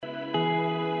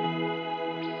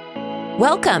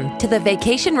Welcome to the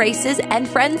Vacation Races and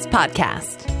Friends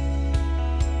podcast,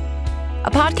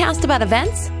 a podcast about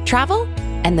events, travel,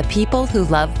 and the people who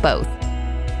love both.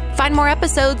 Find more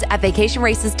episodes at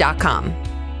vacationraces.com.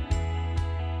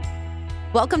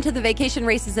 Welcome to the Vacation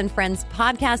Races and Friends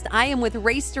podcast. I am with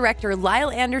race director Lyle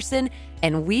Anderson,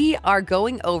 and we are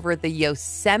going over the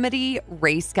Yosemite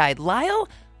Race Guide. Lyle,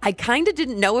 I kind of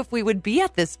didn't know if we would be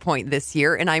at this point this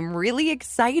year, and I'm really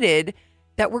excited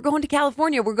that we're going to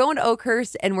California. We're going to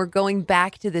Oakhurst, and we're going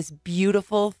back to this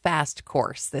beautiful, fast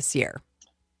course this year.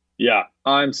 Yeah,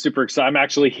 I'm super excited. I'm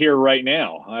actually here right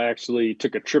now. I actually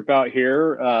took a trip out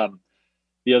here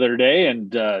the other day and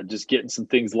just getting some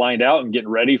things lined out and getting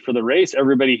ready for the race.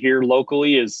 Everybody here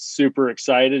locally is super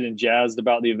excited and jazzed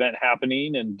about the event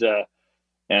happening,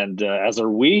 and as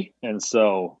are we. And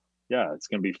so, yeah, it's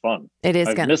going to be fun. It is.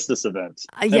 I've missed this event.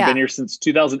 Yeah. I've been here since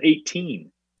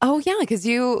 2018. Oh, yeah, because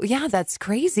that's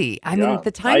crazy. I mean, at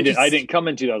the time... I didn't come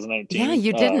in 2019. Yeah,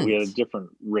 you didn't. We had a different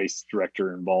race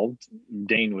director involved.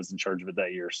 Dane was in charge of it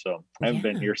that year, so I haven't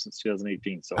been here since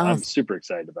 2018, so I'm super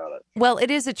excited about it. Well,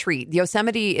 it is a treat.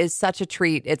 Yosemite is such a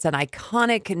treat. It's an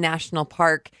iconic national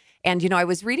park. And, I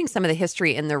was reading some of the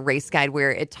history in the race guide where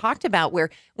it talked about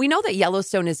where we know that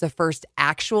Yellowstone is the first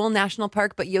actual national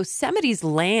park, but Yosemite's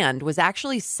land was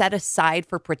actually set aside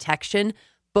for protection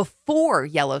before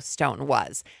Yellowstone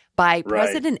was by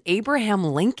President Abraham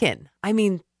Lincoln. I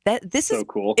mean, this is so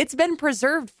cool. It's been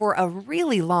preserved for a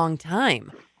really long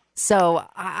time. So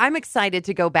I'm excited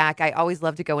to go back. I always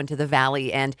love to go into the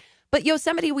valley. But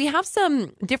Yosemite, we have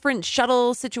some different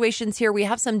shuttle situations here. We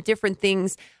have some different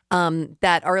things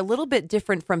that are a little bit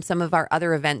different from some of our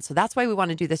other events. So that's why we want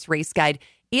to do this race guide.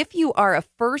 If you are a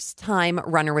first-time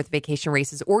runner with Vacation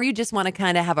Races, or you just want to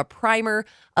kind of have a primer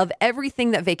of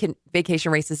everything that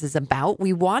Vacation Races is about,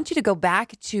 we want you to go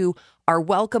back to our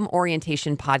Welcome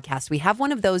Orientation podcast. We have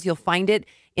one of those. You'll find it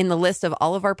in the list of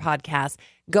all of our podcasts.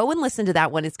 Go and listen to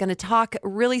that one. It's going to talk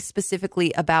really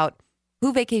specifically about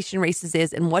who Vacation Races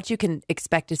is and what you can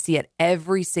expect to see at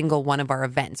every single one of our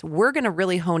events. We're going to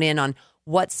really hone in on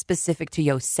what's specific to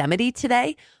Yosemite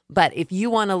today. But if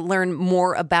you want to learn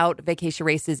more about Vacation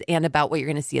Races and about what you're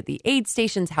going to see at the aid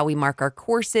stations, how we mark our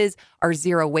courses, our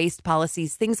zero waste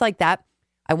policies, things like that,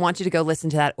 I want you to go listen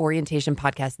to that orientation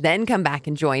podcast, then come back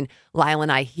and join Lyle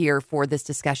and I here for this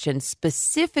discussion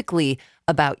specifically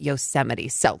about Yosemite.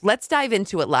 So let's dive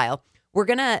into it, Lyle. We're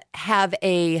going to have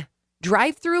a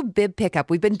drive-through bib pickup.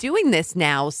 We've been doing this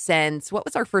now since, what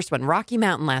was our first one? Rocky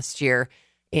Mountain last year.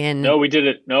 No, we did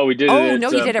it. You did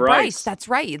it at Bryce. That's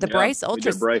right. The Bryce Ultra.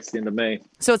 We did Bryce the end of May.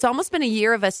 So it's almost been a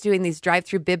year of us doing these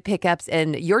drive-through bib pickups,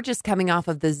 and you're just coming off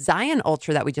of the Zion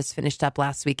Ultra that we just finished up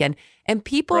last weekend. And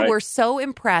people were so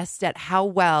impressed at how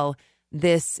well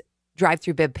this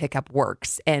drive-through bib pickup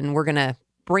works. And we're going to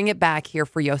bring it back here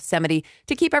for Yosemite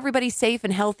to keep everybody safe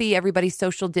and healthy, everybody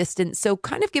social distance. So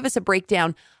kind of give us a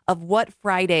breakdown of what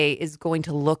Friday is going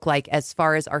to look like as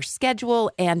far as our schedule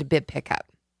and bib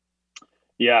pickup.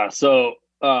 Yeah. So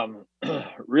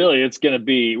really it's going to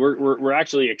be, we're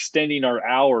actually extending our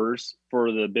hours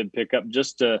for the bib pickup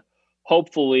just to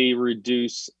hopefully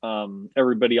reduce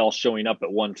everybody all showing up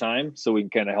at one time. So we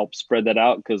can kind of help spread that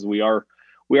out, because we are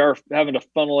having to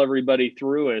funnel everybody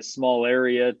through a small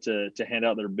area to hand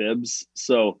out their bibs.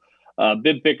 So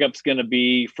bib pickup's going to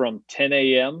be from 10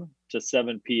 a.m. to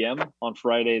 7 p.m. on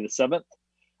Friday the 7th.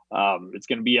 It's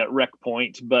going to be at Rec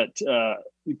Point, but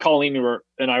Colleen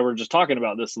and I were just talking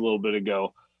about this a little bit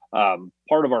ago.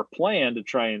 Part of our plan to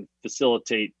try and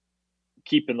facilitate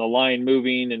keeping the line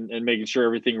moving and making sure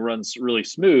everything runs really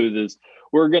smooth is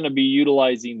we're going to be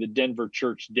utilizing the Denver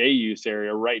Church Day Use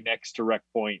area right next to Rec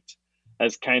Point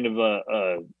as kind of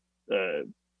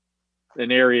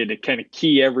an area to kind of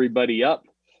key everybody up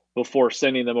before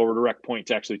sending them over to Rec Point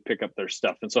to actually pick up their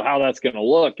stuff. And so how that's going to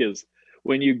look is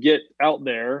when you get out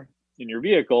there in your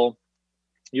vehicle,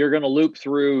 you're going to loop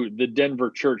through the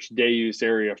Denver Church Day Use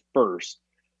area first.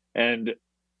 And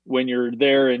when you're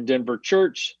there in Denver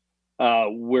Church,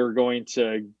 we're going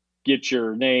to get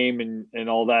your name and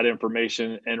all that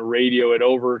information and radio it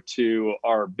over to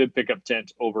our bib pickup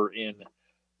tent over in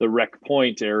the Rec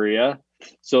Point area,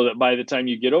 so that by the time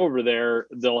you get over there,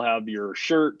 they'll have your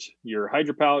shirt, your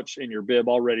hydro pouch, and your bib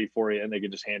all ready for you, and they can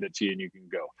just hand it to you and you can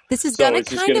go. This is going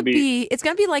to kind of be, it's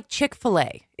going to be like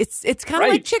Chick-fil-A. It's kind of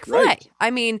like Chick-fil-A. Right. I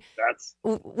mean,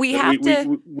 we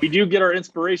do get our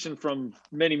inspiration from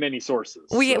many, many sources.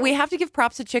 We have to give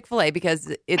props to Chick-fil-A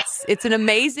because it's an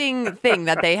amazing thing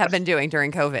that they have been doing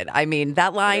during COVID. I mean,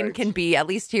 that line can be, at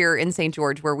least here in St.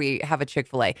 George where we have a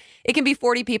Chick-fil-A, it can be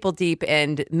 40 people deep,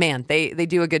 and man, they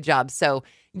do a good job. So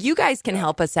you guys can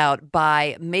help us out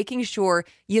by making sure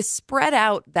you spread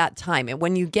out that time. And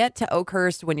when you get to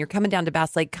Oakhurst, when you're coming down to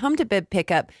Bass Lake, come to Bib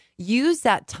Pickup. Use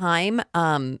that time.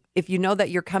 If you know that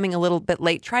you're coming a little bit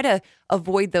late, try to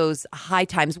avoid those high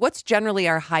times. What's generally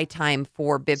our high time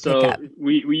for Bib Pickup?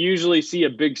 We usually see a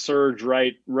big surge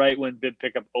right when Bib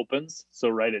Pickup opens. So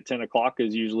right at 10 o'clock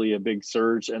is usually a big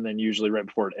surge, and then usually right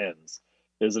before it ends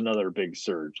is another big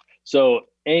surge. So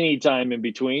any time in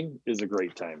between is a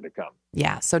great time to come.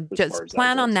 Yeah. So just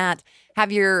plan on that.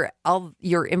 Have all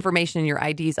your information and your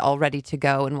IDs all ready to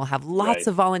go, and we'll have lots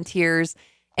of volunteers.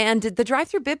 And the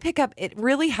drive-through Bib Pickup, it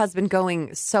really has been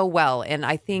going so well. And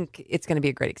I think it's going to be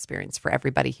a great experience for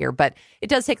everybody here. But it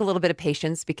does take a little bit of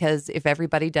patience, because if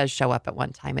everybody does show up at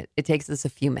one time, it takes us a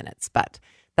few minutes. But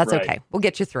that's okay. We'll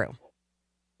get you through.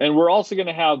 And we're also going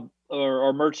to have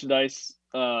our merchandise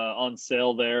on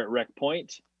sale there at Rec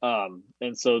Point.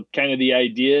 And so kind of the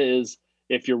idea is,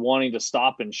 if you're wanting to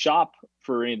stop and shop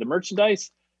for any of the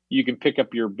merchandise, you can pick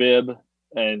up your bib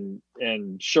and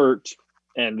shirt,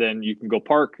 and then you can go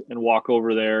park and walk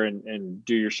over there and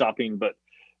do your shopping. But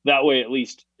that way, at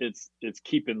least it's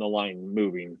keeping the line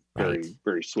moving very,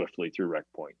 very swiftly through Rec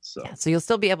Point. So you'll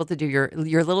still be able to do your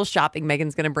little shopping.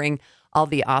 Megan's going to bring all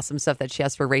the awesome stuff that she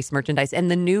has for race merchandise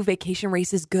and the new Vacation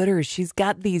Races gooders. She's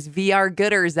got these VR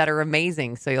gooders that are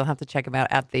amazing. So you'll have to check them out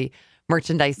at the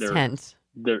merchandise tent.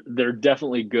 They're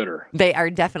definitely gooder. They are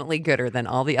definitely gooder than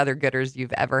all the other gooders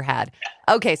you've ever had.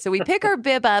 Okay, so we pick our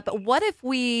bib up. What if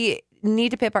we need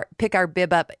to pick our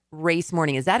bib up race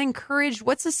morning? Is that encouraged?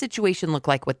 What's the situation look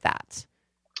like with that?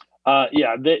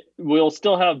 We'll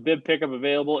still have bib pickup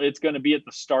available. It's going to be at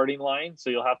the starting line, so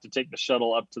you'll have to take the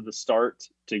shuttle up to the start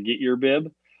to get your bib.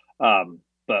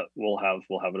 But we'll have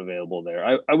it available there.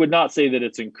 I would not say that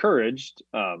it's encouraged,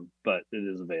 but it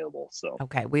is available. So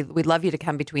okay, we'd love you to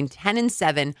come between 10 and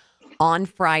 7 on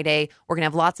Friday. We're gonna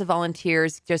have lots of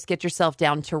volunteers. Just get yourself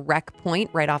down to Rec Point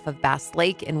right off of Bass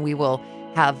Lake, and we will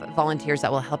have volunteers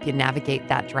that will help you navigate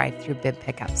that drive-through bib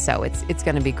pickup. So it's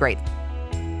going to be great.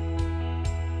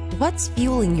 What's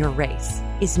fueling your race?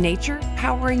 Is nature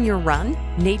powering your run?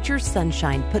 Nature's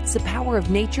Sunshine puts the power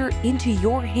of nature into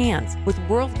your hands with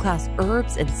world-class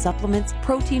herbs and supplements,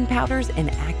 protein powders, and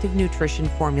active nutrition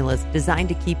formulas designed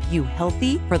to keep you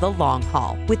healthy for the long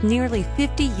haul. With nearly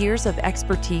 50 years of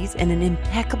expertise and an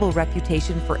impeccable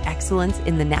reputation for excellence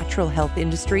in the natural health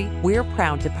industry, we're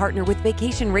proud to partner with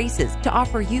Vacation Races to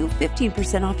offer you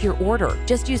 15% off your order.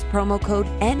 Just use promo code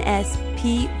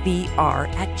NSPVR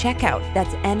at checkout.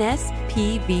 That's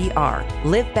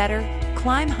NSPVR. Live better,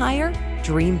 climb higher,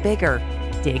 dream bigger,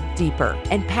 dig deeper,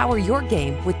 and power your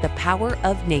game with the power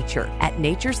of nature at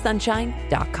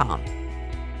naturesunshine.com.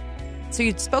 So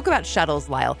you spoke about shuttles,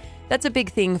 Lyle. That's a big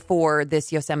thing for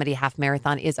this Yosemite Half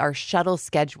Marathon is our shuttle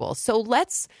schedule. So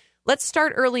let's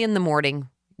start early in the morning.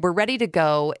 We're ready to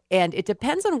go, and it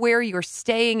depends on where you're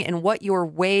staying and what your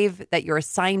wave that you're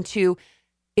assigned to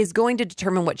is going to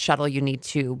determine what shuttle you need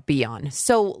to be on.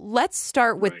 So let's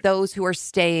start with those who are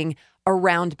staying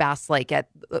around Bass Lake,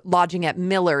 lodging at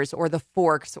Miller's or the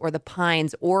Forks or the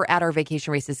Pines or at our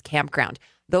Vacation Races campground.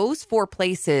 Those 4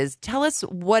 places, tell us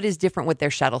what is different with their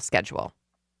shuttle schedule.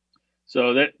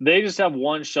 So they just have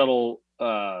one shuttle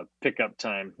pickup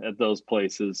time at those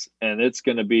places, and it's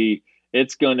going to be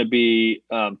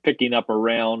picking up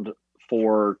around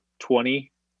 4:20,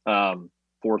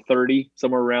 4:30,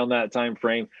 somewhere around that time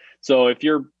frame. So if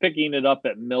you're picking it up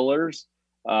at Miller's,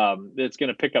 it's going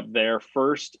to pick up there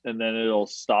first, and then it'll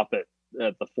stop at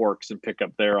the Forks and pick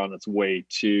up there on its way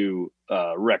to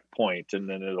Rec Point, and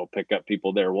then it'll pick up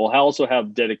people there. We'll also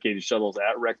have dedicated shuttles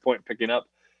at Rec Point picking up,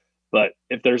 but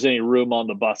if there's any room on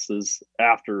the buses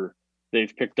after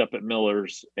they've picked up at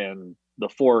Miller's and the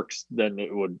Forks, then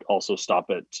it would also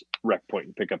stop at Rec Point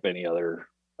and pick up any other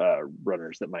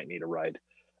runners that might need a ride.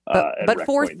 But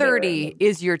 4:30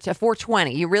 is your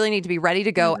 4:20. You really need to be ready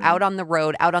to go out on the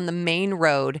road, out on the main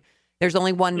road. There's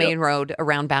only one main road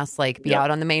around Bass Lake. Be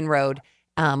out on the main road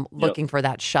looking for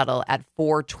that shuttle at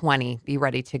 4:20. Be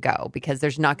ready to go because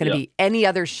there's not going to be any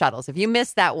other shuttles. If you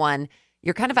miss that one,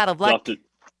 you're kind of out of luck.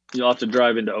 You'll have to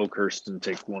drive into Oakhurst and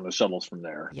take one of the shuttles from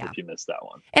there if you miss that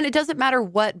one. And it doesn't matter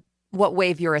what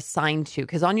wave you're assigned to,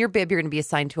 because on your bib, you're going to be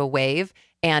assigned to a wave.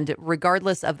 And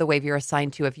regardless of the wave you're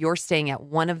assigned to, if you're staying at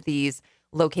one of these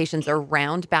locations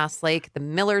around Bass Lake, the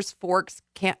Miller's, Forks,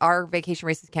 our Vacation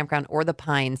Races campground, or the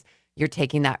Pines, you're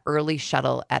taking that early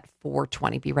shuttle at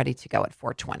 4:20. Be ready to go at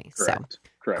 4:20.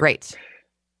 Correct. Great.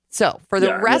 So for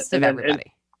the rest of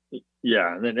everybody.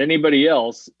 And then anybody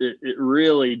else, it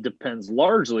really depends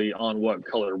largely on what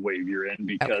color wave you're in,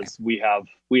 because we have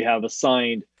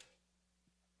assigned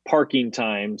parking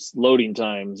times, loading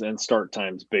times, and start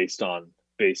times based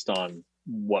on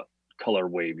what color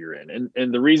wave you're in.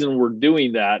 And the reason we're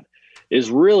doing that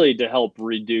is really to help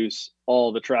reduce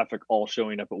all the traffic all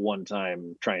showing up at one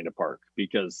time trying to park,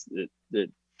 because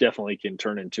it definitely can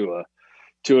turn into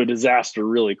a disaster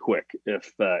really quick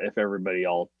if everybody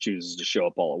all chooses to show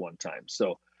up all at one time.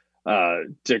 So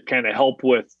to kind of help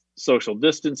with social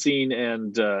distancing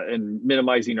and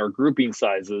minimizing our grouping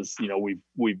sizes,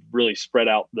 we've really spread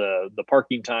out the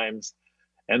parking times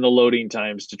and the loading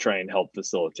times to try and help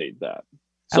facilitate that.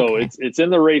 So Okay. it's in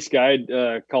the race guide.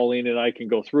 Colleen and I can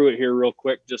go through it here real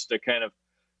quick just to kind of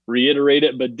reiterate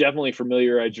it, but definitely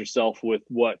familiarize yourself with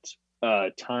what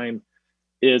time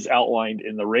is outlined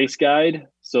in the race guide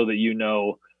so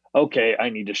that okay, I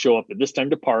need to show up at this time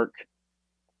to park.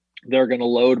 They're going to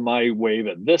load my wave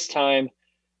at this time,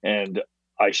 and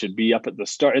I should be up at the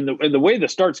start. And the way the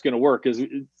start's going to work is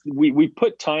we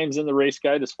put times in the race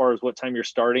guide as far as what time you're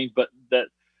starting, but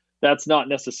that's not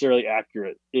necessarily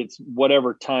accurate. It's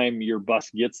whatever time your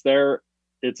bus gets there.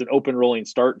 It's an open rolling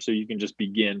start, so you can just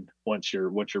begin once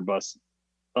your bus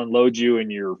unloads you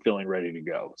and you're feeling ready to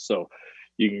go. So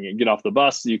you can get off the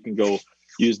bus, you can go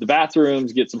use the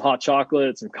bathrooms, get some hot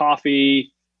chocolate, some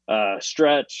coffee,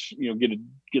 stretch,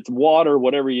 get some water,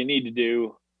 whatever you need to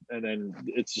do. And then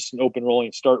it's just an open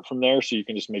rolling start from there. So you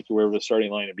can just make your way over the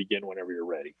starting line and begin whenever you're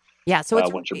ready. Yeah, so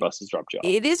Once your bus has dropped you off.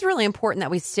 it is really important that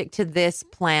we stick to this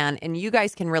plan, and you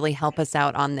guys can really help us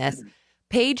out on this.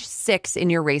 Page 6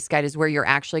 in your race guide is where you're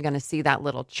actually going to see that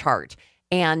little chart,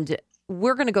 and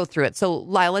we're going to go through it. So,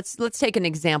 Lyle, let's take an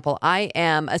example. I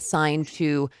am assigned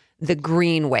to the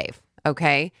green wave,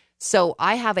 okay? So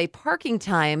I have a parking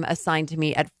time assigned to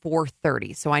me at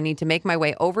 4:30. So I need to make my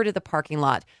way over to the parking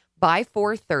lot by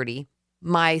 4:30.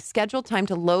 My scheduled time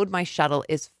to load my shuttle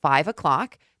is 5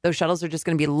 o'clock. Those shuttles are just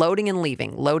going to be loading and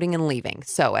leaving.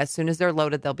 So as soon as they're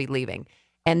loaded, they'll be leaving.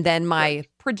 And then my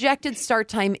projected start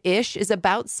time-ish is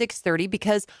about 6:30,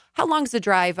 because how long is the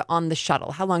drive on the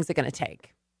shuttle? How long is it going to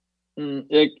take?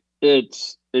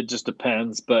 It just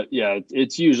depends, but yeah,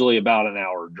 it's usually about an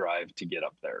hour drive to get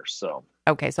up there. So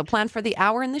Okay, so plan for the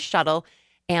hour in the shuttle.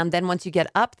 And then once you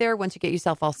get up there, once you get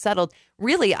yourself all settled,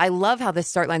 really, I love how this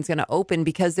start line's going to open,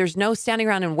 because there's no standing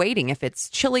around and waiting. If it's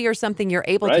chilly or something, you're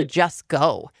able to just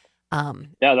go.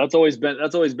 Yeah, that's always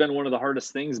been one of the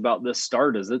hardest things about this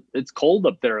start is it's cold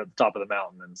up there at the top of the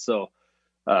mountain. And so,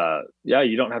 yeah,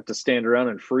 you don't have to stand around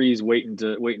and freeze waiting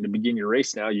to begin your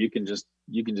race. Now you can just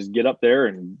get up there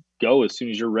and go as soon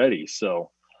as you're ready.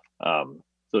 So,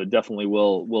 so it definitely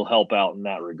will help out in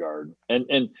that regard.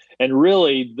 And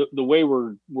really the way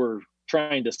we're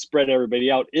trying to spread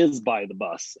everybody out is by the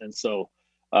bus. And so,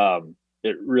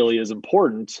 it really is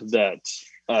important that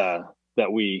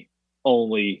we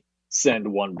only send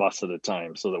one bus at a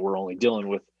time, so that we're only dealing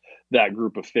with that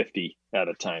group of 50 at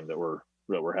a time that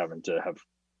we're having to have.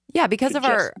 Yeah, because of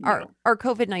our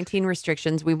COVID-19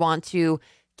 restrictions, we want to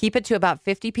keep it to about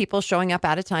 50 people showing up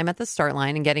at a time at the start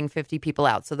line and getting 50 people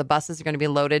out. So the buses are going to be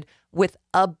loaded with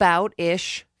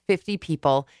about-ish 50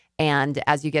 people. And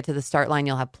as you get to the start line,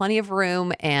 you'll have plenty of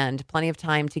room and plenty of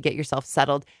time to get yourself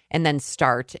settled and then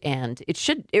start. And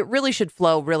it really should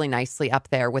flow really nicely up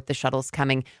there with the shuttles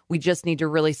coming. We just need to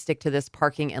really stick to this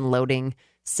parking and loading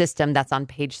system that's on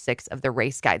page 6 of the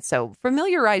race guide. So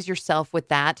familiarize yourself with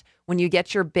that. When you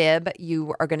get your bib,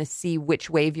 you are going to see which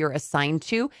wave you're assigned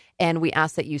to, and we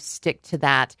ask that you stick to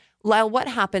that. Lyle, what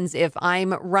happens if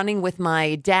I'm running with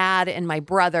my dad and my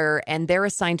brother and they're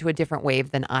assigned to a different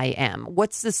wave than I am?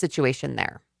 What's the situation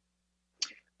there?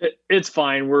 It's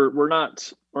fine. We're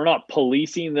not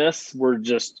policing this.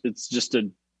 It's just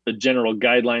a general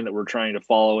guideline that we're trying to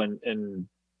follow. And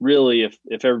really,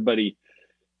 if everybody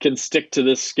can stick to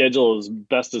this schedule as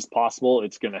best as possible,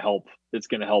 it's going to help. It's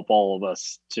going to help all of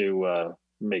us to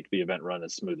make the event run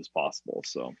as smooth as possible.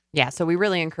 So yeah, so we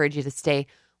really encourage you to stay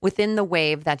within the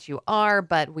wave that you are,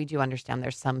 but we do understand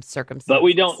there's some circumstances. But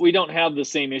we don't have the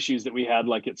same issues that we had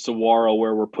like at Saguaro,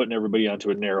 where we're putting everybody onto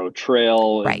a narrow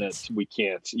trail, right, and that we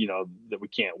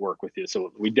can't work with you.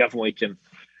 So we definitely can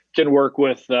work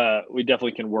with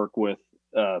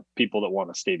people that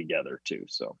want to stay together too.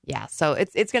 So yeah, so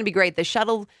it's going to be great. The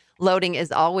shuttle loading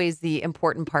is always the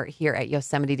important part here at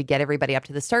Yosemite to get everybody up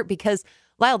to the start, because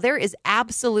Lyle, there is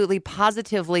absolutely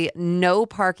positively no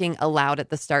parking allowed at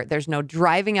the start. There's no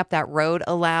driving up that road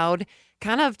allowed.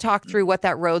 Kind of talk through what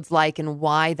that road's like and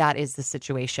why that is the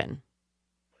situation.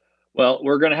 Well,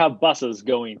 we're going to have buses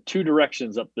going 2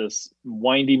 directions up this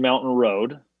windy mountain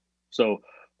road. So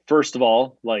first of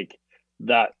all, like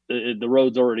that, the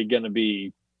road's already going to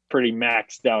be pretty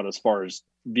maxed out as far as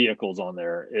vehicles on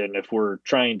there. And if we're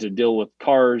trying to deal with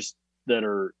cars that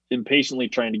are impatiently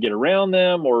trying to get around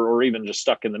them, or even just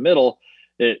stuck in the middle,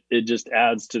 it just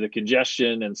adds to the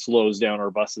congestion and slows down our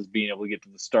buses being able to get to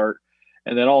the start.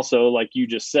 And then also, like you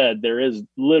just said, there is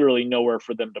literally nowhere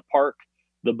for them to park.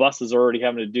 The buses are already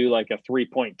having to do like a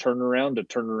 3-point turnaround to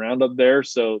turn around up there.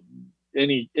 So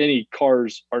any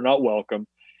cars are not welcome.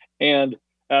 And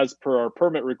as per our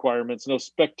permit requirements, no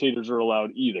spectators are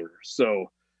allowed either. So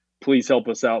please help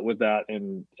us out with that.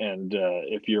 And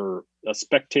if you're a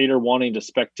spectator wanting to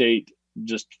spectate,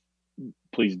 just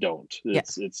please don't.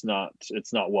 It's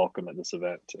not welcome at this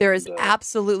event. There is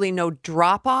absolutely no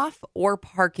drop off or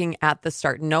parking at the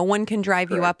start. No one can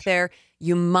drive you up there.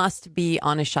 You must be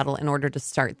on a shuttle in order to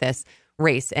start this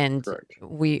race. And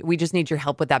we just need your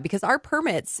help with that, because our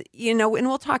permits, and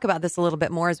we'll talk about this a little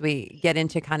bit more as we get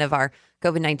into kind of our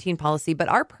COVID-19 policy, but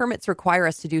our permits require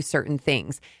us to do certain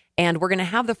things. And we're going to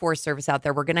have the Forest Service out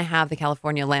there. We're going to have the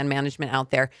California Land Management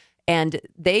out there. And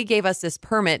they gave us this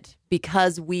permit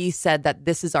because we said that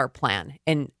this is our plan.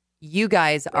 And you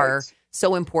guys are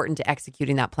so important to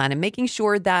executing that plan and making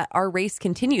sure that our race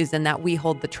continues and that we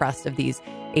hold the trust of these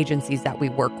agencies that we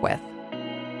work with.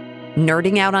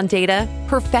 Nerding out on data,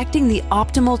 perfecting the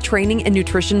optimal training and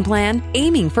nutrition plan,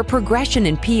 aiming for progression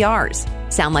in PRs.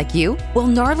 Sound like you? Well,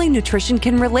 Gnarly Nutrition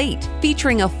can relate.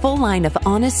 Featuring a full line of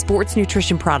honest sports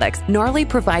nutrition products, Gnarly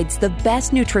provides the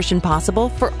best nutrition possible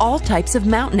for all types of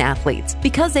mountain athletes.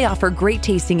 Because they offer great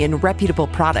tasting and reputable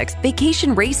products,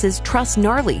 Vacation Races trust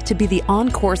Gnarly to be the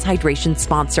on-course hydration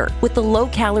sponsor. With the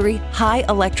low-calorie,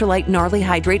 high-electrolyte Gnarly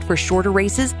Hydrate for shorter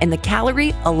races and the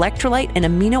calorie, electrolyte, and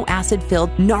amino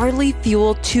acid-filled Gnarly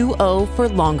Fuel 2.0 for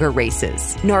longer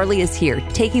races. Gnarly is here,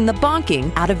 taking the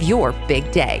bonking out of your big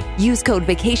day. Use code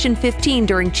VACATION15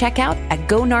 during checkout at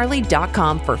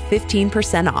GoGnarly.com for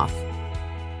 15% off.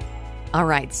 All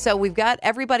right, so we've got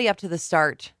everybody up to the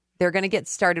start. They're going to get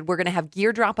started. We're going to have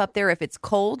gear drop up there. If it's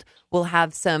cold, we'll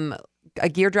have a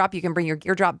gear drop. You can bring your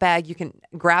gear drop bag. You can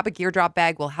grab a gear drop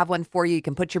bag. We'll have one for you. You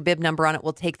can put your bib number on it.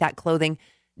 We'll take that clothing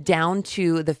down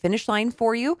to the finish line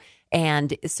for you.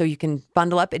 And so you can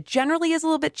bundle up. It generally is a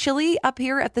little bit chilly up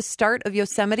here at the start of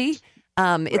Yosemite.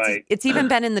 It's even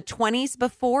been in the 20s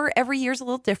before. Every year's a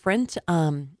little different,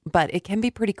 but it can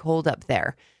be pretty cold up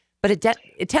there. But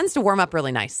it tends to warm up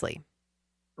really nicely.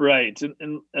 Right,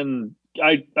 and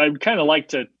I kind of like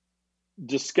to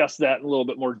discuss that in a little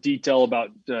bit more detail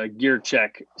about gear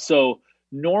check. So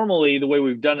normally, the way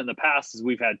we've done it in the past is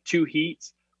we've had 2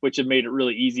 heats, which have made it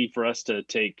really easy for us to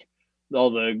take all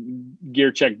the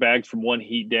gear check bags from one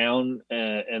heat down,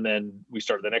 and then we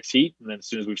start the next heat. And then as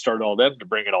soon as we've started all them, to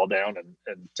bring it all down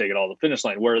and take it all to the finish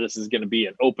line, where this is going to be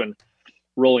an open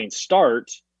rolling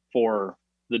start for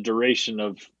the duration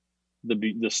of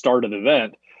the start of the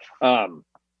event.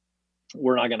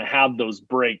 We're not going to have those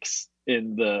breaks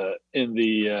in the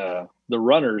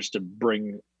runners to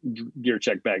bring gear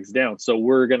check bags down. So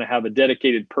we're going to have a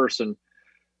dedicated person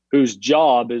whose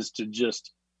job is to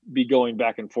just be going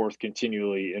back and forth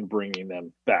continually and bringing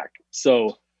them back.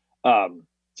 So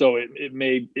it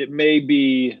may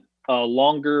be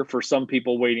longer for some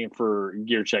people waiting for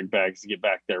gear check bags to get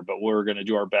back there, but we're going to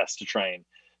do our best to try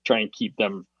and keep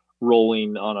them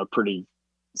rolling on a pretty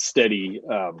steady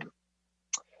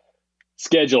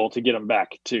schedule to get them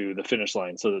back to the finish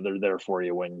line so that they're there for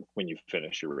you when you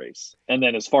finish your race. And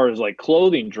then as far as like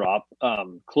clothing drop,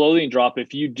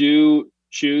 if you do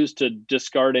choose to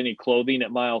discard any clothing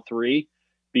at mile 3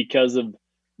 because of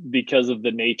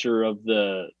the nature of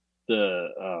the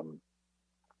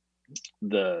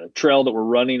trail that we're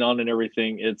running on and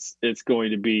everything, it's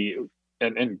going to be,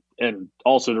 and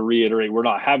also to reiterate, we're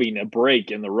not having a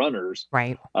break in the runners.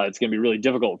 Right. It's going to be really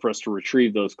difficult for us to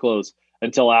retrieve those clothes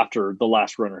until after the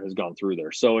last runner has gone through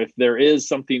there. So if there is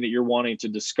something that you're wanting to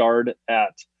discard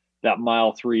at that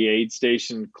mile 3 aid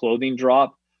station clothing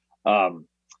drop,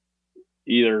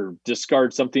 either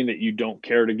discard something that you don't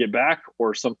care to get back,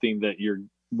 or something that you're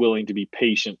willing to be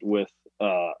patient with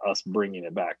us bringing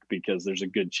it back, because there's a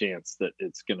good chance that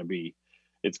it's going to be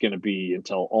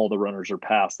until all the runners are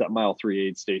past that mile 3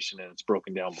 aid station and it's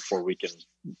broken down before we can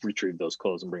retrieve those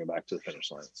clothes and bring it back to the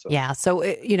finish line. So yeah, so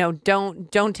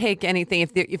don't take anything.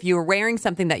 If you're wearing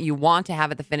something that you want to have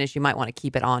at the finish, you might want to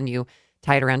keep it on you,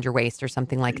 tie it around your waist or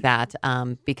something like that,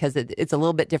 because it's a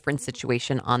little bit different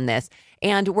situation on this.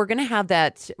 And we're going to have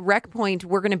that Rec Point.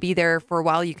 We're going to be there for a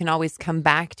while. You can always come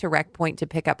back to Rec Point to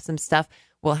pick up some stuff.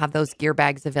 We'll have those gear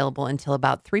bags available until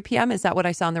about 3 p.m. Is that what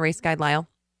I saw on the race guide, Lyle?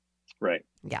 Right.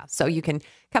 Yeah. So you can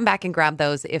come back and grab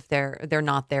those if they're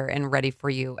not there and ready for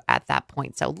you at that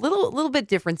point. So little bit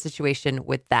different situation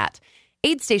with that.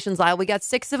 Aid stations, Lyle, we got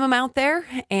 6 of them out there,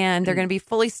 and they're going to be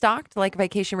fully stocked like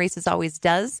Vacation Races always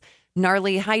does.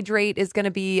 Gnarly Hydrate is going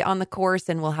to be on the course,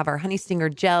 and we'll have our Honey Stinger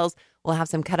gels. We'll have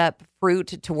some cut up fruit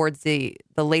towards the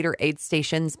later aid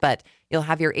stations, but you'll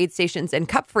have your aid stations and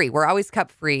cup free. We're always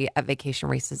cup free at vacation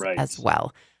races as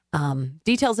well.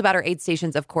 Details about our aid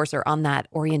stations, of course, are on that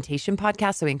orientation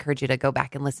podcast. So we encourage you to go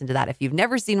back and listen to that. If you've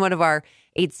never seen one of our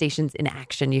aid stations in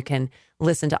action, you can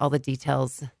listen to all the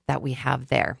details that we have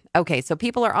there. Okay, so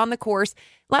people are on the course.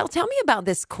 Lyle, tell me about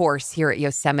this course here at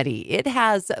Yosemite. It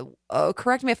has,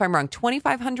 correct me if I'm wrong,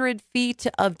 2,500 feet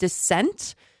of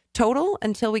descent total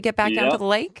until we get back down to the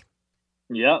lake.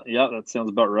 Yeah, that sounds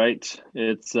about right.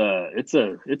 It's a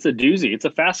doozy. It's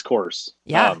a fast course.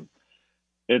 Yeah.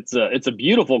 It's a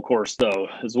beautiful course though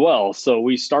as well. So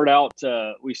we start out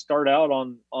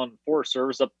on Forest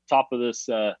Service up top of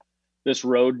this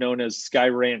road known as Sky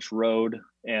Ranch Road,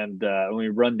 and we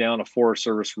run down a Forest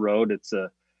Service road. It's a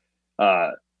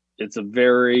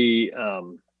very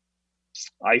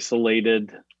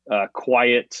isolated,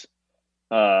 quiet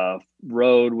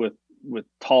road with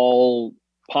tall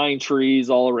pine trees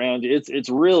all around you. It's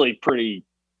really pretty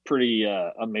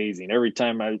amazing. Every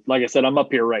time like I said, I'm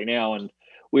up here right now, and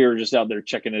we were just out there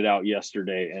checking it out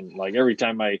yesterday. And like every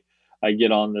time I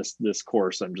get on this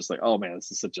course, I'm just like, oh man,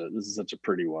 this is such a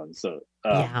pretty one. So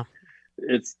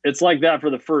it's like that for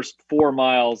the first 4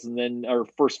 miles, and then or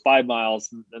first 5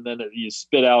 miles, and then you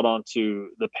spit out onto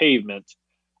the pavement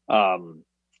on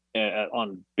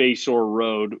Bayshore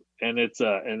Road, and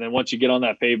and then once you get on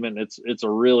that pavement, it's a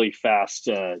really fast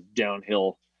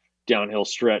downhill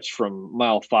stretch from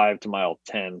mile 5 to mile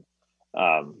 10.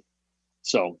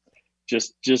 So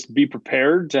just be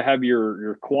prepared to have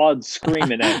your quads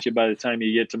screaming at you by the time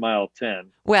you get to mile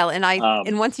 10. Well,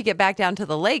 and once you get back down to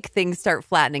the lake, things start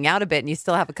flattening out a bit, and you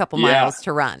still have a couple miles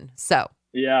to run. So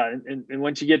yeah, and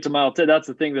once you get to mile 10, that's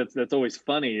the thing that's always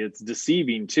funny. It's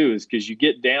deceiving too, is because you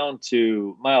get down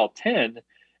to mile 10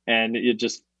 and it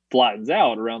just flattens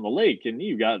out around the lake, and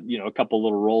you've got a couple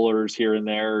little rollers here and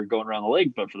there going around the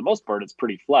lake, but for the most part, it's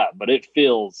pretty flat. But it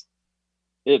feels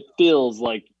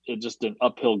like it's just an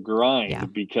uphill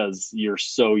grind because you're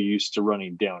so used to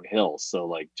running downhill. So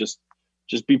like just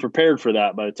be prepared for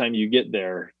that. By the time you get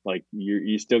there, like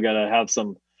you still got to have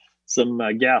some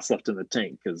gas left in the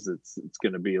tank, because it's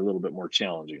going to be a little bit more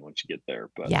challenging once you get there.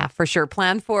 But yeah, for sure.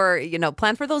 Plan for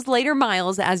those later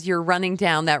miles as you're running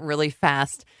down that really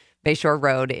fast Bayshore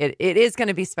Road. It is going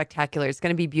to be spectacular. It's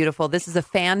going to be beautiful. This is a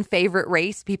fan favorite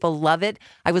race. People love it.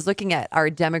 I was looking at our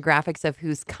demographics of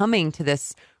who's coming to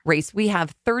this race. We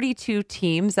have 32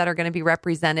 teams that are going to be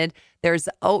represented. There's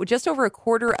just over a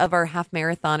quarter of our half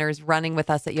marathoners running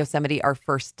with us at Yosemite are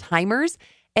first timers.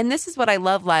 And this is what I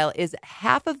love, Lyle, is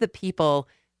half of the people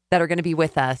that are going to be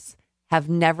with us have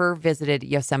never visited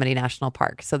Yosemite National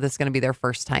Park. So this is going to be their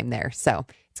first time there. So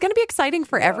it's going to be exciting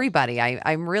for everybody.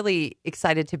 I'm really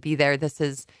excited to be there. This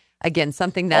is, again,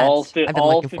 something that I've been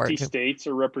looking forward to. All 50 states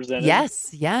are represented.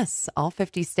 Yes, all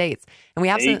 50 states. And we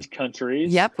have 8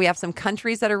 countries. Yep, we have some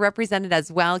countries that are represented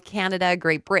as well. Canada,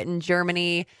 Great Britain,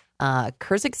 Germany,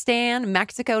 Kyrgyzstan,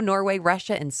 Mexico, Norway,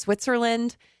 Russia, and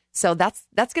Switzerland. So that's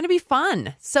going to be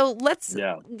fun. So let's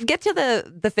get to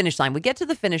the finish line. We get to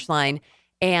the finish line.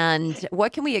 And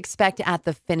what can we expect at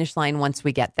the finish line once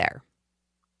we get there?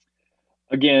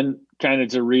 Again, kind of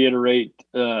to reiterate,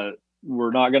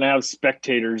 we're not going to have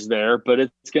spectators there, but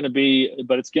it's going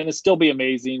to still be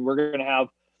amazing. We're going to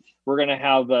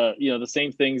have the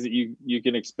same things that you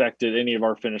can expect at any of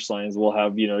our finish lines. We'll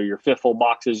have, your fistful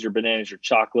boxes, your bananas, your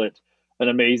chocolate, an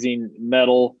amazing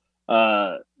medal,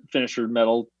 finisher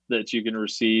medal that you can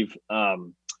receive.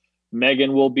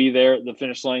 Megan will be there at the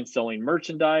finish line selling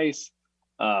merchandise.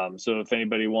 So if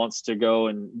anybody wants to go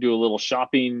and do a little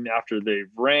shopping after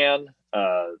they've ran,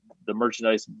 the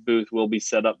merchandise booth will be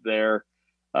set up there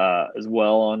as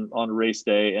well on race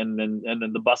day, and then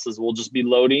the buses will just be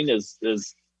loading as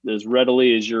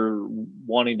readily as you're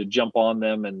wanting to jump on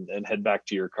them and head back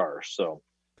to your car.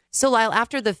 So Lyle,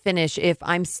 after the finish, if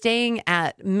I'm staying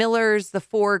at Miller's, the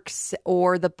Forks,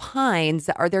 or the Pines,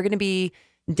 are there going to be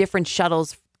different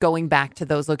shuttles going back to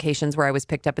those locations where I was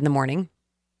picked up in the morning?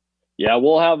 Yeah,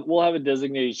 we'll have a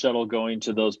designated shuttle going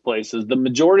to those places. The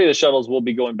majority of the shuttles will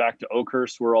be going back to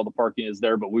Oakhurst, where all the parking is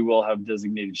there, but we will have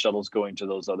designated shuttles going to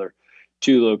those other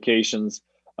 2 locations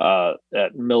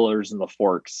at Miller's and the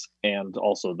Forks, and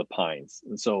also the Pines.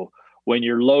 And so when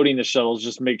you're loading the shuttles,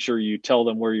 just make sure you tell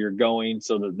them where you're going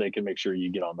so that they can make sure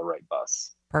you get on the right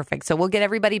bus. Perfect. So we'll get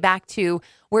everybody back to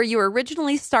where you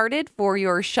originally started for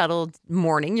your shuttle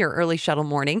morning, your early shuttle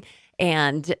morning,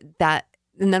 and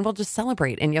then we'll just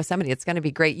celebrate in Yosemite. It's going to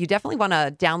be great. You definitely want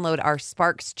to download our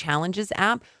Sparks Challenges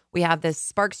app. We have this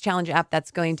Sparks Challenge app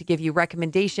that's going to give you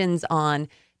recommendations on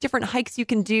different hikes you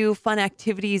can do, fun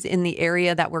activities in the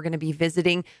area that we're going to be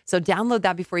visiting. So download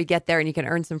that before you get there, and you can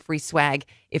earn some free swag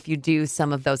if you do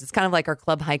some of those. It's kind of like our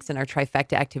club hikes and our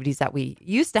trifecta activities that we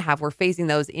used to have. We're phasing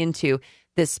those into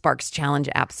this Sparks Challenge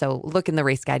app. So look in the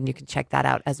race guide and you can check that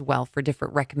out as well for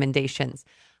different recommendations.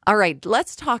 All right,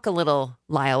 let's talk a little,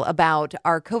 Lyle, about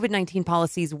our COVID-19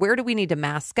 policies. Where do we need to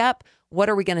mask up? What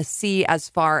are we going to see as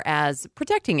far as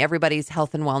protecting everybody's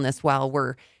health and wellness while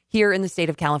we're here in the state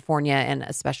of California and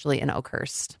especially in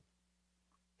Oakhurst?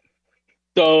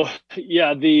 So,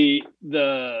 yeah, the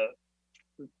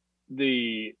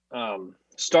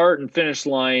start and finish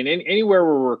line, anywhere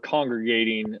where we're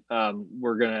congregating,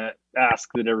 we're going to ask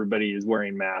that everybody is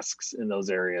wearing masks in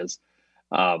those areas.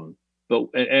 And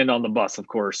on the bus, of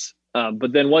course.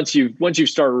 But then once you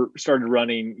started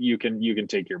running, you can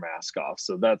take your mask off.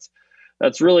 So that's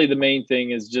really the main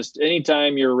thing, is just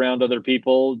anytime you're around other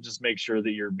people, just make sure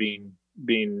that you're being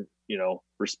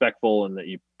respectful and that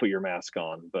you put your mask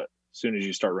on. But as soon as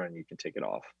you start running, you can take it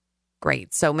off.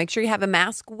 Great. So make sure you have a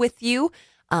mask with you.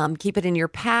 Keep it in your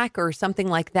pack or something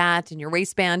like that in your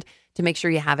waistband to make sure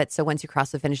you have it. So once you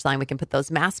cross the finish line, we can put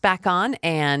those masks back on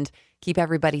and keep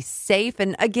everybody safe.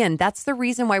 And again, that's the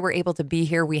reason why we're able to be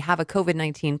here. We have a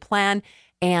COVID-19 plan,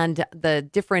 and the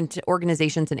different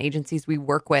organizations and agencies we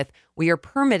work with, we are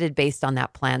permitted based on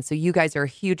that plan. So you guys are a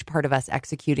huge part of us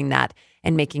executing that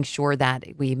and making sure that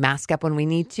we mask up when we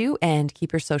need to and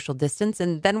keep your social distance.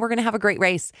 And then we're going to have a great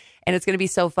race, and it's going to be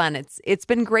so fun. It's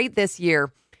been great this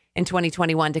year in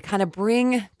 2021 to kind of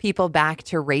bring people back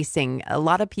to racing. A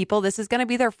lot of people, this is going to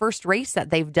be their first race that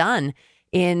they've done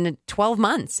in 12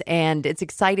 months. And it's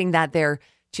exciting that they're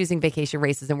choosing vacation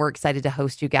races, and we're excited to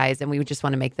host you guys. And we would just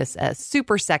want to make this a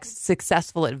super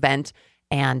successful event.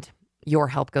 And your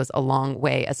help goes a long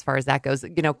way as far as that goes.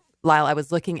 You know, Lyle, I was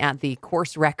looking at the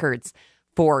course records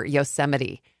for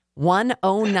Yosemite,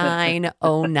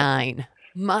 1:09:09.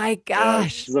 My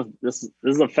gosh. Yeah, this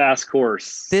is a fast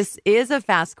course. This is a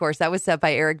fast course. That was set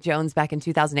by Eric Jones back in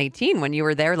 2018 when you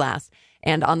were there last.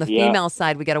 And on the female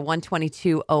side, we got a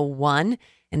 1:22:01,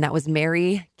 and that was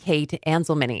Mary Kate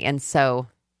Anselmini. And so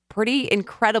pretty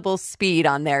incredible speed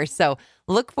on there. So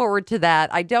look forward to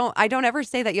that. I don't ever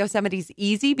say that Yosemite's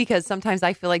easy, because sometimes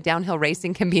I feel like downhill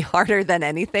racing can be harder than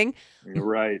anything.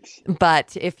 Right.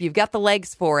 But if you've got the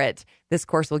legs for it, this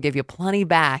course will give you plenty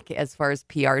back as far as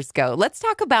PRs go. Let's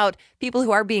talk about people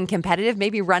who are being competitive,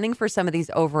 maybe running for some of these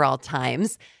overall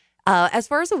times. As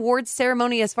far as awards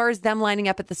ceremony, as far as them lining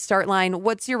up at the start line,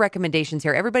 what's your recommendations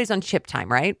here? Everybody's on chip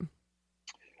time, right?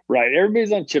 Right.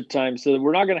 Everybody's on chip time. So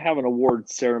we're not going to have an award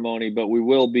ceremony, but we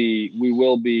will be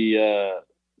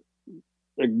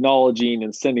acknowledging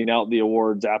and sending out the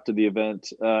awards after the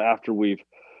event, after we've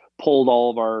pulled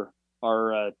all of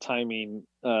our timing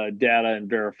data and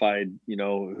verified,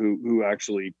 who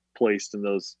actually placed in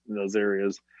those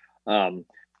areas.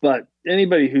 But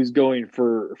anybody who's going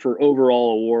for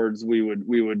overall awards, we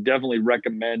would definitely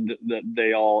recommend that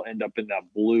they all end up in that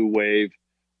blue wave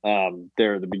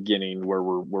there at the beginning, where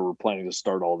we're planning to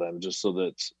start all them, just so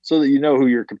that you know who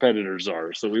your competitors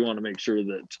are. So we want to make sure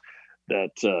that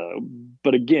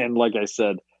but again, like I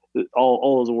said,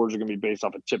 all those awards are going to be based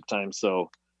off of chip time.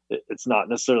 So it's not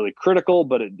necessarily critical,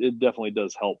 but it definitely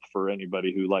does help for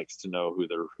anybody who likes to know who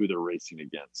they're racing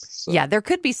against. So. Yeah, there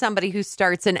could be somebody who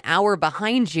starts an hour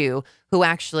behind you who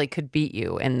actually could beat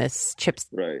you in this chip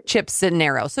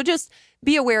scenario. So just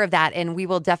be aware of that, and we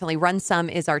will definitely.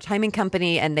 RunSum is our timing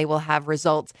company, and they will have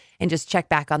results, and just check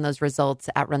back on those results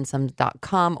at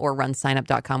runsum.com or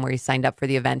runsignup.com, where you signed up for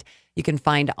the event. You can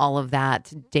find all of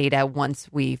that data once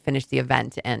we finish the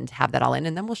event and have that all in,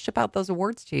 and then we'll ship out those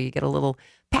awards to you. You get a little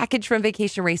package from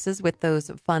Vacation Races with those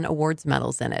fun awards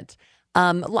medals in it.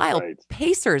 Lyle, right.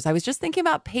 Pacers. I was just thinking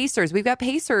about Pacers. We've got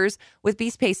Pacers with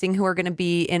Beast Pacing who are going to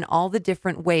be in all the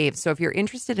different waves. So if you're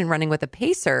interested in running with a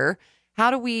Pacer, how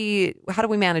do we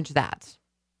manage that?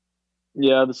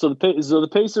 Yeah, so the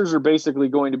Pacers are basically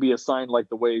going to be assigned like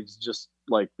the waves, just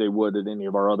like they would at any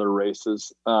of our other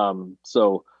races. But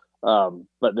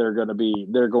they're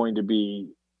going to be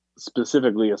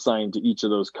specifically assigned to each of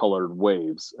those colored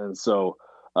waves. And so,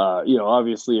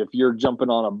 obviously, if you're jumping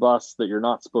on a bus that you're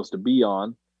not supposed to be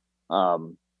on,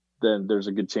 then there's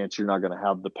a good chance you're not going to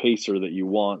have the pacer that you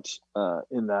want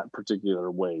in that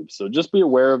particular wave. So just be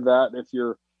aware of that.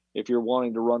 If you're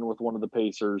wanting to run with one of the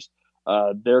Pacers,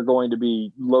 they're going to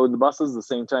be loading the buses the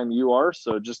same time you are.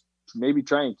 So just maybe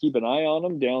try and keep an eye on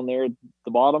them down there at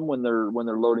the bottom when they're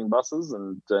loading buses,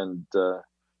 and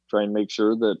try and make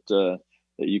sure that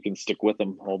you can stick with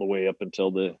them all the way up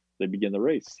until they begin the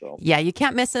race. So yeah, you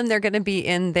can't miss them. They're going to be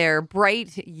in their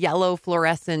bright yellow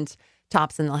fluorescent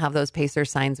tops, and they'll have those Pacer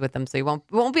signs with them, so you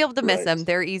won't be able to miss them.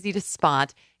 They're easy to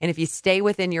spot, and if you stay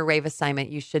within your rave assignment,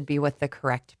 you should be with the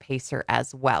correct Pacer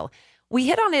as well. We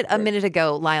hit on it a minute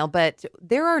ago, Lyle, but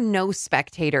there are no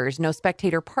spectators, no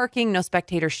spectator parking, no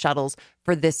spectator shuttles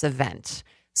for this event.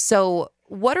 So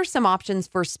what are some options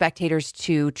for spectators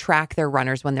to track their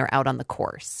runners when they're out on the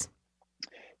course?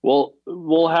 Well,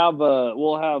 we'll have the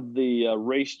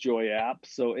RaceJoy app.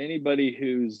 So anybody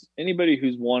who's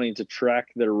wanting to track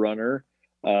their runner,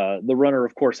 the runner,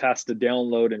 of course, has to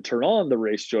download and turn on the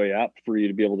RaceJoy app for you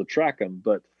to be able to track them.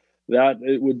 But that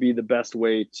it would be the best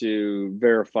way to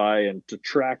verify and to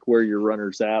track where your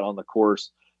runner's at on the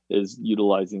course is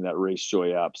utilizing that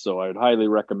RaceJoy app. So I would highly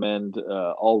recommend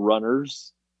all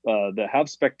runners that have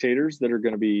spectators that are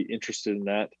going to be interested in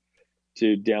that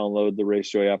to download the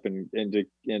RaceJoy app and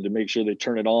to make sure they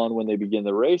turn it on when they begin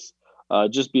the race.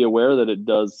 Just be aware that it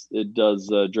does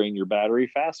drain your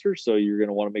battery faster, so you're going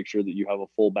to want to make sure that you have a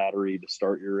full battery to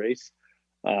start your race.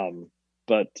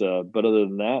 But other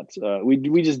than that,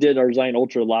 we just did our Zion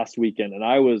Ultra last weekend, and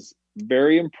I was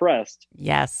very impressed.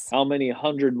 Yes, how many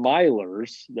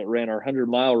 100-milers that ran our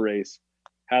 100-mile race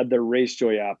had their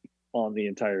RaceJoy app on the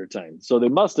entire time. So they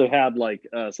must have had like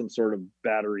some sort of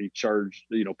battery charge,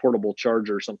 portable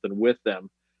charger or something with them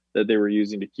that they were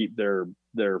using to keep their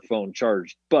phone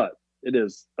charged. But it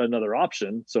is another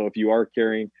option. So if you are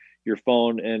carrying your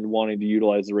phone and wanting to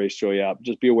utilize the RaceJoy app,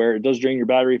 just be aware it does drain your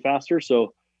battery faster.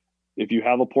 So if you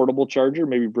have a portable charger,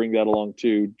 maybe bring that along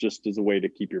too, just as a way to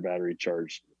keep your battery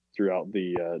charged throughout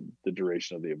the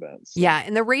duration of the events. Yeah,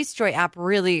 and the RaceJoy app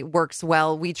really works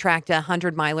well. We tracked a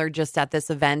 100-miler just at this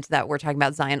event that we're talking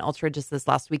about, Zion Ultra, just this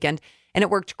last weekend, and it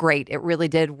worked great. It really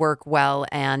did work well,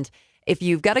 and if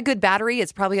you've got a good battery,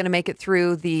 it's probably going to make it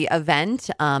through the event.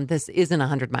 This isn't a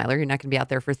 100-miler. You're not going to be out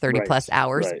there for 30-plus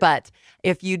hours. Right. But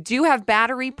if you do have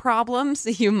battery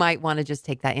problems, you might want to just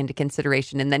take that into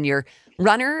consideration. And then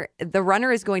the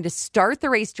runner is going to start the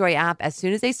RaceJoy app as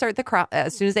soon as they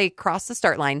as soon as they cross the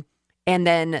start line. And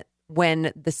then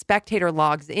when the spectator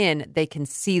logs in, they can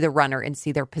see the runner and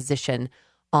see their position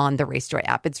on the RaceJoy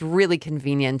app. It's really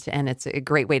convenient, and it's a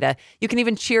great way you can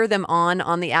even cheer them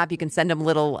on the app. You can send them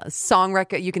little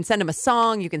you can send them a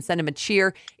song, you can send them a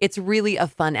cheer. It's really a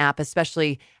fun app,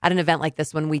 especially at an event like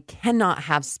this when we cannot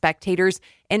have spectators.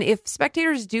 And if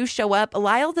spectators do show up,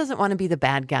 Lyle doesn't want to be the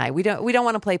bad guy. We don't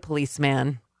want to play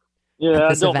policeman.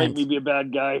 Yeah, don't make me be a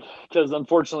bad guy, because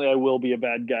unfortunately I will be a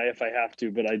bad guy if I have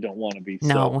to, but I don't want to be.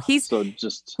 No,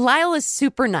 Lyle is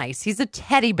super nice. He's a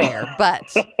teddy bear,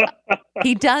 but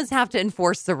he does have to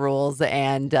enforce the rules,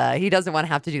 and he doesn't want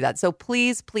to have to do that. So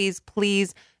please, please,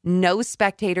 please, no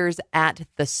spectators at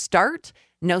the start,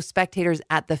 no spectators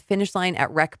at the finish line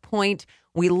at Rec Point.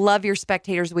 We love your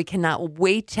spectators. We cannot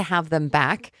wait to have them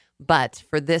back. But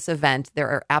for this event, there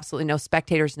are absolutely no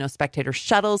spectators, no spectator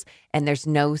shuttles, and there's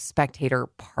no spectator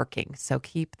parking. So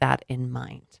keep that in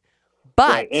mind. But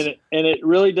right. and it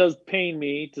really does pain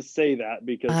me to say that,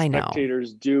 because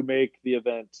spectators do make the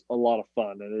event a lot of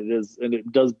fun, and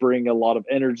it does bring a lot of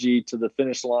energy to the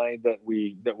finish line that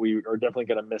we are definitely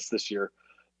going to miss this year.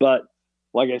 But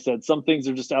like I said, some things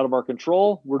are just out of our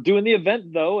control. We're doing the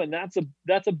event though, and that's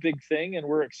a big thing, and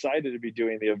we're excited to be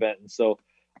doing the event. And so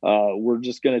we're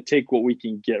just going to take what we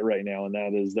can get right now, and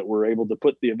that is that we're able to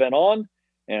put the event on,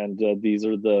 and these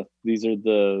are the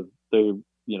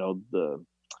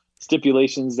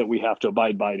stipulations that we have to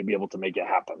abide by to be able to make it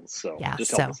happen. So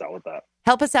just help us out with that.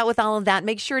 Help us out with all of that.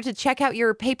 Make sure to check out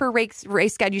your paper race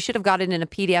guide. You should have got it in a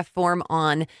PDF form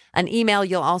on an email.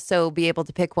 You'll also be able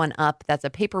to pick one up. That's a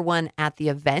paper one at the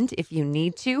event if you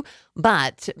need to.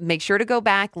 But make sure to go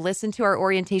back, listen to our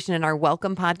orientation and our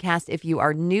welcome podcast. If you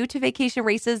are new to vacation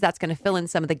races, that's going to fill in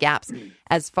some of the gaps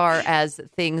as far as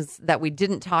things that we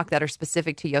didn't talk that are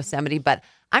specific to Yosemite. But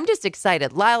I'm just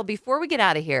excited. Lyle, before we get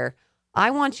out of here,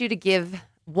 I want you to give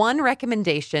one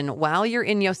recommendation while you're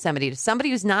in Yosemite to somebody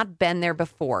who's not been there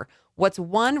before. What's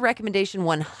one recommendation,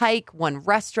 one hike, one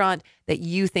restaurant that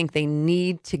you think they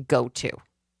need to go to?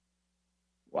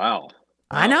 Wow.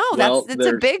 I know. It's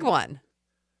a big one.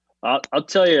 I'll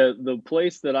tell you, the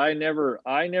place that I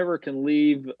never can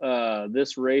leave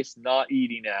this race not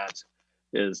eating at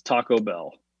is Taco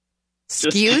Bell.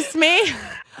 Excuse me?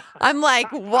 I'm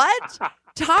like, what?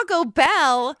 Taco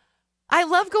Bell? I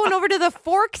love going over to the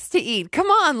Forks to eat. Come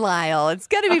on, Lyle. It's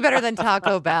got to be better than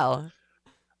Taco Bell.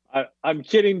 I'm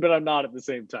kidding, but I'm not at the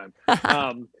same time.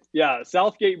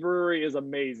 Southgate Brewery is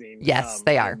amazing. Yes,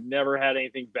 they are. I've never had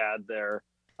anything bad there.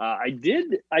 I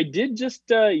did just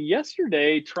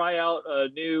yesterday try out a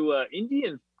new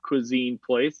Indian cuisine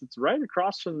place. It's right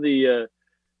across from the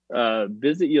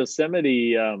Visit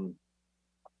Yosemite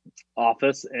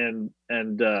office, and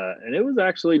it was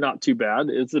actually not too bad.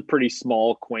 It's a pretty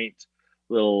small, quaint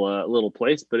little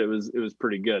place, but it was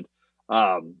pretty good.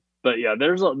 But yeah,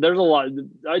 there's a lot.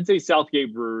 I'd say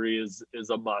Southgate Brewery is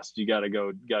a must. You gotta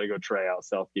go try out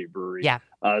Southgate Brewery. Yeah.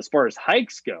 As far as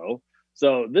hikes go,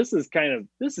 so this is kind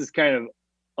of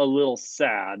a little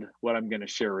sad what I'm going to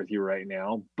share with you right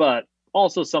now, but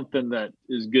also something that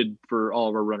is good for all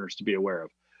of our runners to be aware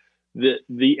of.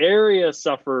 The area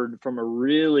suffered from a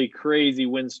really crazy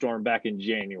windstorm back in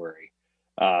January.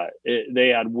 They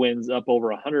had winds up over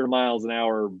 100 miles an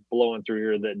hour blowing through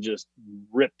here that just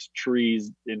ripped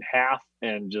trees in half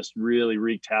and just really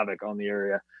wreaked havoc on the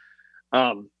area.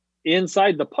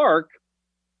 Inside the park,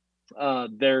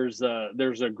 there's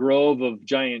a grove of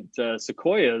giant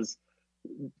sequoias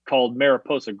called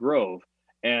Mariposa Grove,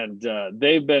 and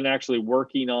they've been actually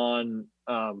working on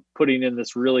putting in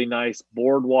this really nice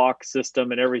boardwalk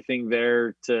system and everything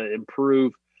there to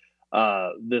improve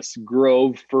this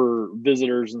grove for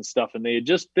visitors and stuff. And they had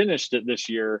just finished it this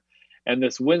year, and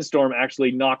this windstorm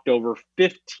actually knocked over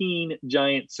 15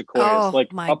 giant sequoias,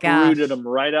 uprooted them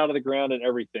right out of the ground and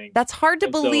everything. That's hard to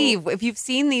believe. If you've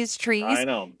seen these trees, I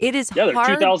know. It is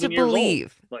hard to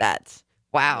believe that.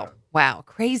 Wow.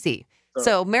 Crazy.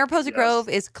 So Mariposa Grove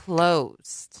is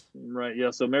closed. Right. Yeah.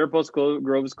 So Mariposa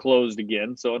Grove is closed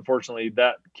again. So unfortunately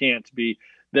that can't be.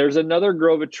 There's another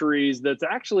grove of trees that's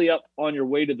actually up on your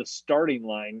way to the starting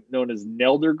line known as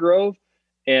Nelder Grove.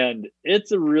 And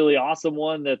it's a really awesome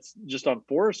one that's just on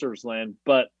Forest Service land.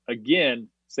 But again,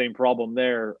 same problem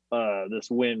there. This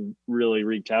wind really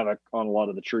wreaked havoc on a lot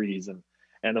of the trees.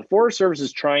 And the Forest Service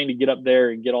is trying to get up there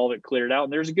and get all of it cleared out.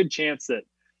 And there's a good chance that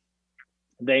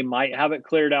they might have it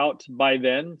cleared out by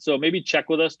then. So maybe check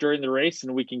with us during the race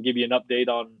and we can give you an update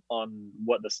on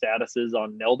what the status is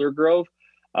on Nelder Grove.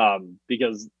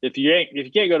 Because if you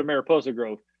can't go to Mariposa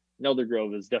Grove, Nelder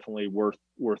Grove is definitely worth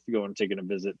going and taking a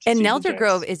visit. And Nelder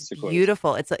Grove is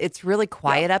beautiful. It's really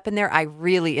quiet up in there. I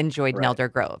really enjoyed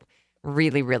Nelder Grove.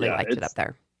 Really liked it up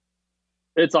there.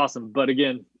 It's awesome. But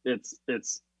again, it's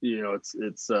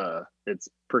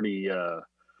pretty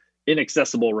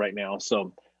inaccessible right now.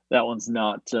 So that one's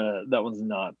not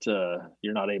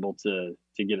you're not able to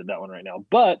get at that one right now.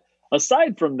 But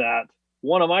aside from that,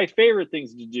 one of my favorite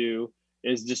things to do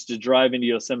is just to drive into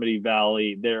Yosemite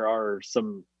Valley. There are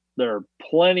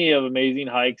plenty of amazing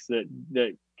hikes that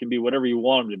can be whatever you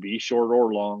want them to be, short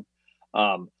or long.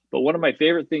 But one of my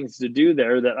favorite things to do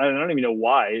there that I don't even know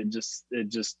why, it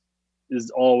just is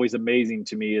always amazing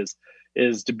to me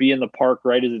is to be in the park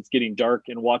right as it's getting dark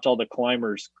and watch all the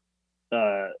climbers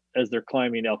as they're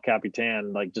climbing El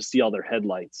Capitan, like just see all their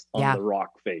headlights on the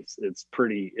rock face. It's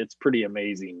pretty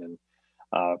amazing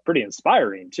and pretty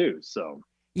inspiring too. So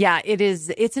yeah, it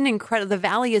is. It's the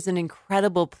valley is an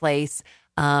incredible place.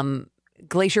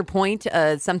 Glacier Point,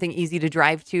 something easy to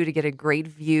drive to get a great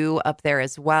view up there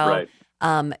as well. Right.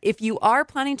 If you are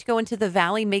planning to go into the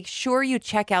valley, make sure you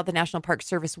check out the National Park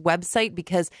Service website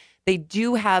because they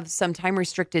do have some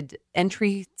time-restricted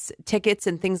entry tickets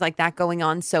and things like that going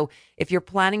on. So if you're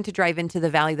planning to drive into the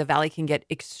valley can get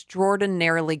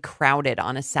extraordinarily crowded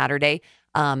on a Saturday.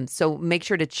 So make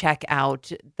sure to check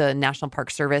out the National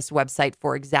Park Service website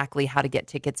for exactly how to get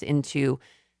tickets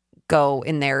go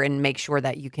in there and make sure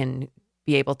that you can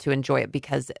be able to enjoy it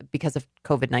because of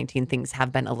COVID-19, things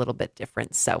have been a little bit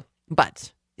different. So,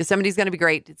 but Yosemite's going to be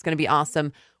great. It's going to be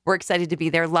awesome. We're excited to be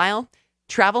there. Lyle,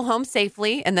 travel home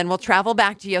safely, and then we'll travel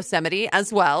back to Yosemite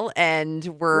as well. And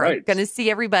we're going to see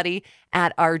everybody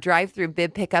at our drive-through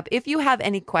bib pickup. If you have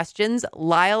any questions,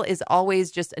 Lyle is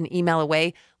always just an email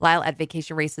away,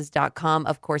 Lyle@vacationraces.com.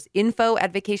 Of course,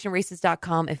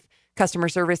 info@vacationraces.com. If customer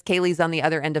service, Kaylee's on the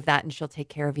other end of that, and she'll take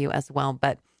care of you as well.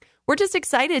 But we're just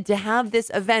excited to have this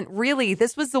event. Really,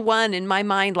 this was the one in my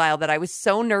mind, Lyle, that I was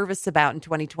so nervous about in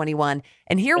 2021.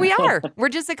 And here we are. We're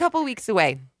just a couple weeks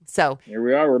away. So here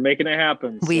we are. We're making it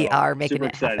happen. We are making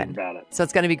it happen. About it. So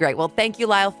it's going to be great. Well, thank you,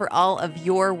 Lyle, for all of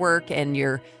your work and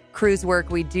your crew's work.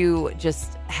 We do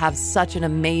just have such an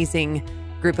amazing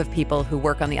group of people who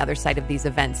work on the other side of these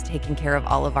events, taking care of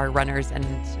all of our runners. And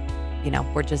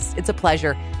it's a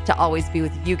pleasure to always be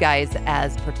with you guys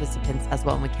as participants as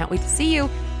well. And we can't wait to see you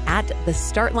at the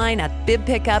start line, at bib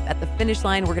pickup, at the finish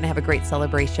line. We're going to have a great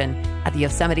celebration at the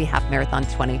Yosemite Half Marathon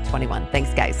 2021.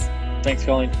 Thanks, guys. Thanks,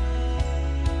 Colleen.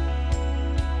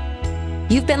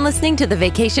 You've been listening to the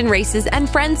Vacation Races and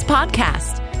Friends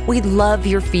podcast. We'd love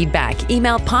your feedback.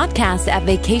 Email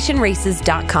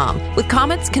podcast@vacationraces.com with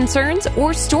comments, concerns,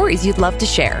 or stories you'd love to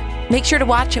share. Make sure to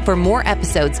watch for more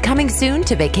episodes coming soon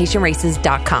to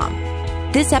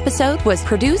vacationraces.com. This episode was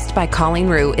produced by Colleen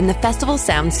Rue in the Festival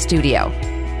Sound Studio.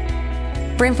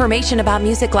 For information about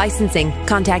music licensing,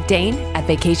 contact Dane at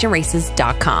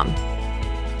vacationraces.com.